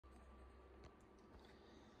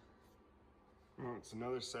It's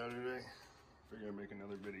another Saturday. Figure I'd make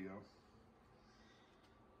another video.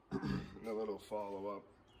 And a little follow-up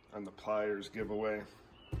on the pliers giveaway.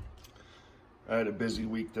 I had a busy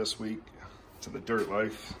week this week to the Dirt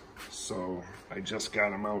Life, so I just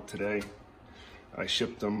got them out today. I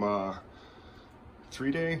shipped them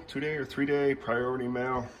 3 day priority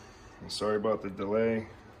mail. I'm sorry about the delay.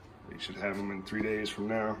 You should have them in 3 days from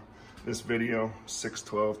now. This video,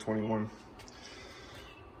 6/12/21.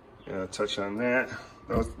 Touch on that.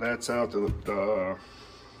 That's out.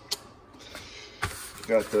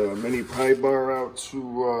 Got the mini pry bar out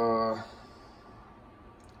to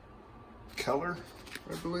Keller,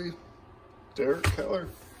 I believe. Derek Keller.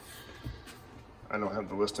 I don't have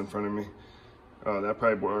the list in front of me. That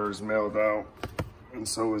pry bar is mailed out, and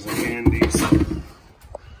so is Andy's.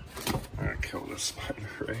 I killed this spider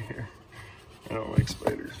right here. I don't like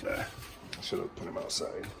spiders. I should have put him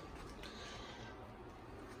outside.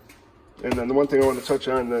 And then the one thing I want to touch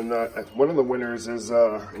on, then one of the winners is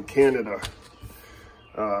in Canada.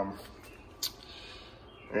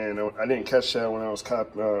 And I didn't catch that when I was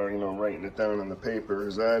writing it down on the paper,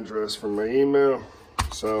 his address from my email.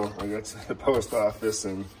 So I got to the post office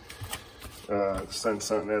and sent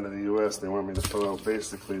something out of the US. They want me to fill out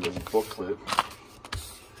basically this booklet.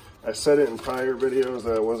 I said it in prior videos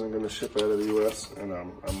that I wasn't going to ship out of the US, and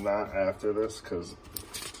I'm not after this, because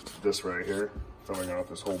this right here, filling out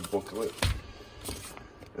this whole booklet,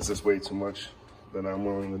 is just way too much that I'm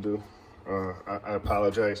willing to do. I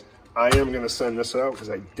apologize. I am going to send this out because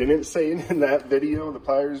I didn't say it in that video, the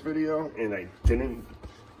pliers video, and I didn't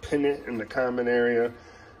pin it in the comment area.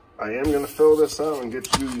 I am going to fill this out and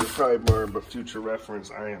get you your pry bar, but future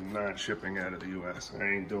reference, I am not shipping out of the US. I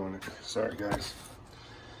ain't doing it. Sorry, guys.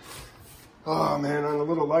 Oh, man, on a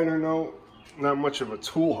little lighter note, not much of a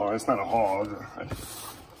tool haul. It's not a haul.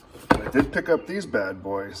 I did pick up these bad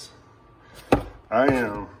boys. I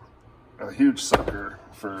am a huge sucker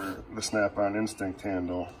for the Snap-on Instinct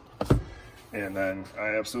handle. And then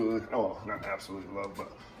I absolutely, not absolutely love,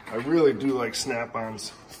 but I really do like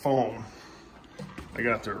Snap-on's foam. I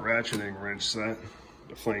got their ratcheting wrench set,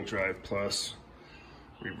 the Flank Drive Plus,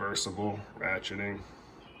 reversible ratcheting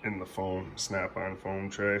in the foam, Snap-on foam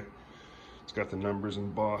tray. It's got the numbers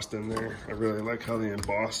embossed in there. I really like how they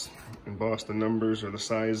emboss the numbers or the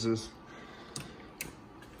sizes.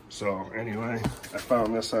 So anyway, I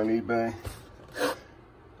found this on eBay.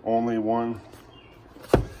 Only one.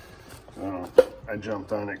 I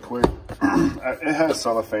jumped on it quick. It has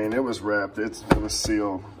cellophane. It was wrapped. It was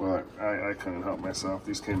sealed, but I couldn't help myself.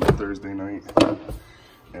 These came in Thursday night,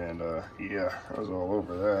 and yeah, I was all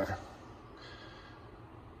over that.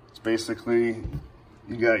 It's basically,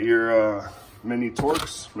 you got your mini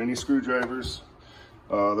Torx, mini screwdrivers,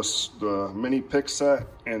 the mini pick set,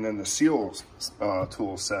 and then the seal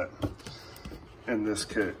tool set in this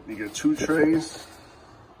kit. You get 2 trays.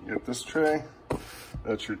 You get this tray.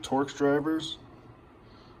 That's your Torx drivers,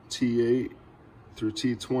 T8 through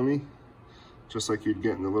T20, just like you'd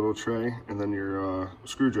get in the little tray, and then your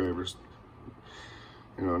screwdrivers.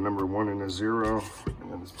 Number 1 and a 0,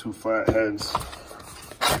 and then 2 flat heads.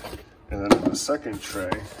 And then in the second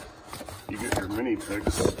tray, you get your mini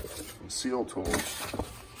picks and seal tools.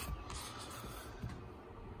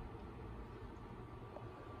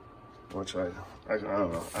 Which I don't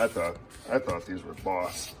know. I thought these were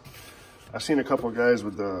boss. I've seen a couple guys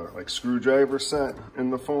with the screwdriver set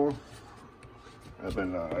in the foam. I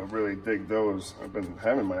really dig those. I've been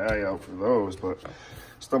having my eye out for those, but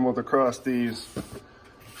stumbled across these.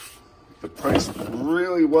 The price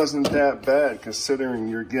really wasn't that bad, considering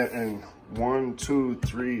you're getting 1, 2,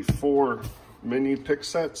 3, 4 mini pick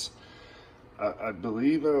sets. I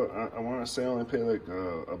believe I want to say I only paid like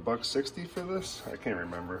 $1.60 for this. I can't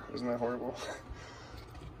remember. Isn't that horrible?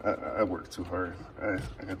 I worked too hard. I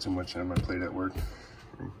got too much on my plate at work.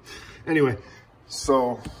 Anyway,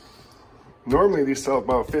 so normally these sell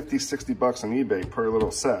about 50, 60 bucks on eBay per little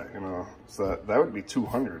set, so that would be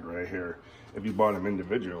 200 right here if you bought them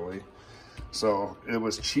individually. So it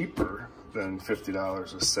was cheaper than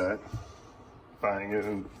 $50 a set, buying it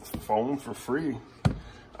in foam for free.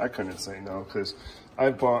 I couldn't say no, because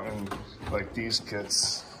I've bought in these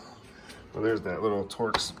kits. Well, there's that little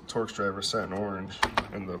Torx driver set in orange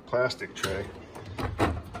and the plastic tray.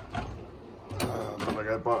 But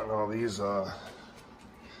I bought in all these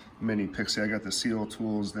mini picks. See, I got the seal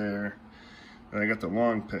tools there, and I got the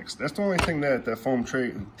long picks. That's the only thing that foam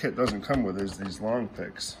tray kit doesn't come with, is these long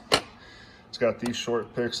picks. It's got these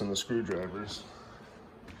short picks and the screwdrivers.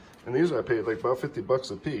 And these I paid about 50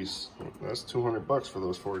 bucks a piece. That's 200 bucks for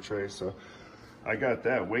those 4 trays. So I got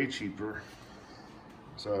that way cheaper.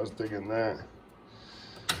 So I was digging that.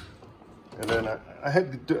 And then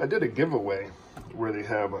I did a giveaway where they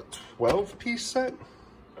have a 12-piece set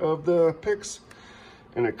of the picks,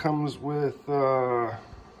 and it comes with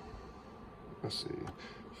let's see,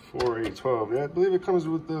 4, 8, 12. Yeah, I believe it comes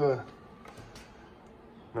with the,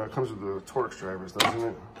 no, it comes with the Torx drivers, doesn't it?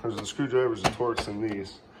 It comes with the screwdrivers, the Torx, and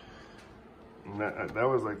these. And that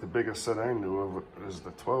was like the biggest set I knew of, is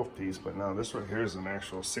the 12-piece, but now this right here is an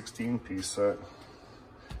actual 16-piece set.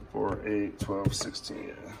 4, 8, 12, 16,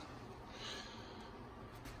 yeah.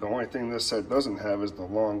 The only thing this set doesn't have is the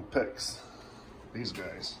long picks, these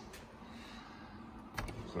guys.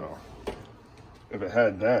 So if it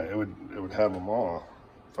had that, it would have them all,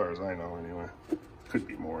 as far as I know anyway. Could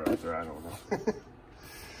be more out there, I don't know.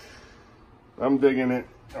 I'm digging it.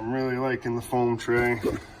 I'm really liking the foam tray.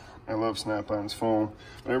 I love Snap-on's foam.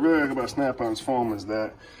 What I really like about Snap-on's foam is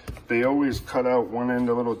that they always cut out one end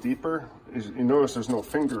a little deeper. You notice there's no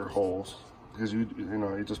finger holes, because you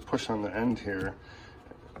just push on the end here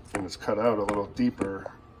and it's cut out a little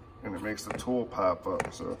deeper, and it makes the tool pop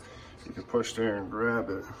up. So you can push there and grab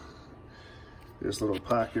it. This little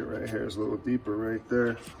pocket right here is a little deeper right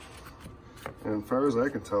there. And as far as I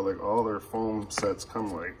can tell, like all their foam sets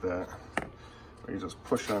come like that. You just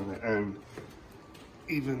push on the end.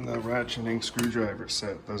 Even the ratcheting screwdriver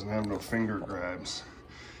set doesn't have no finger grabs.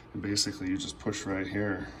 And basically you just push right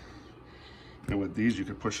here. And with these you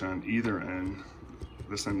could push on either end.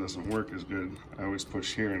 This end doesn't work as good. I always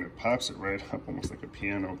push here and it pops it right up, almost like a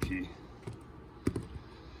piano key.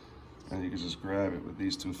 And you can just grab it with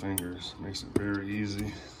these two fingers. Makes it very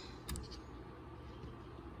easy.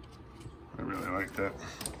 I really like that.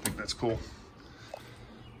 I think that's cool.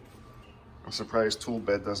 I'm surprised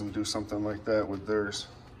Toolbed doesn't do something like that with theirs.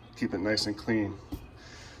 Keep it nice and clean.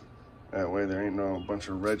 That way there ain't no bunch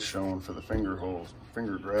of red showing for the finger holes,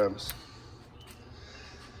 finger grabs.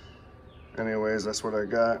 Anyways, that's what I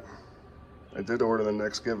got. I did order the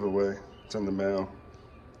next giveaway. It's in the mail.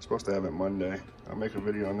 I'm supposed to have it Monday. I'll make a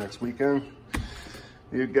video next weekend.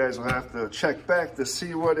 You guys will have to check back to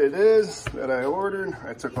see what it is that I ordered.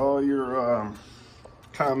 I took all your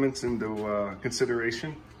comments into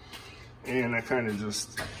consideration. And I kind of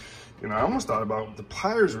just, I almost thought about, the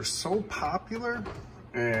pliers are so popular,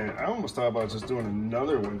 and I almost thought about just doing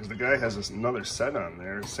another one, because the guy has another set on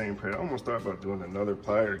there, same price. I almost thought about doing another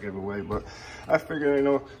plier giveaway, but I figured,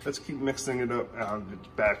 let's keep mixing it up, and I'll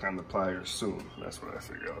get back on the pliers soon. That's what I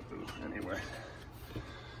figured I'll do anyway.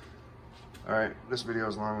 All right, this video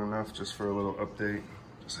is long enough just for a little update,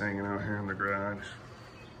 just hanging out here in the garage.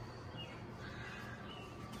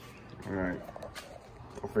 All right.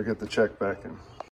 Don't forget to check back in.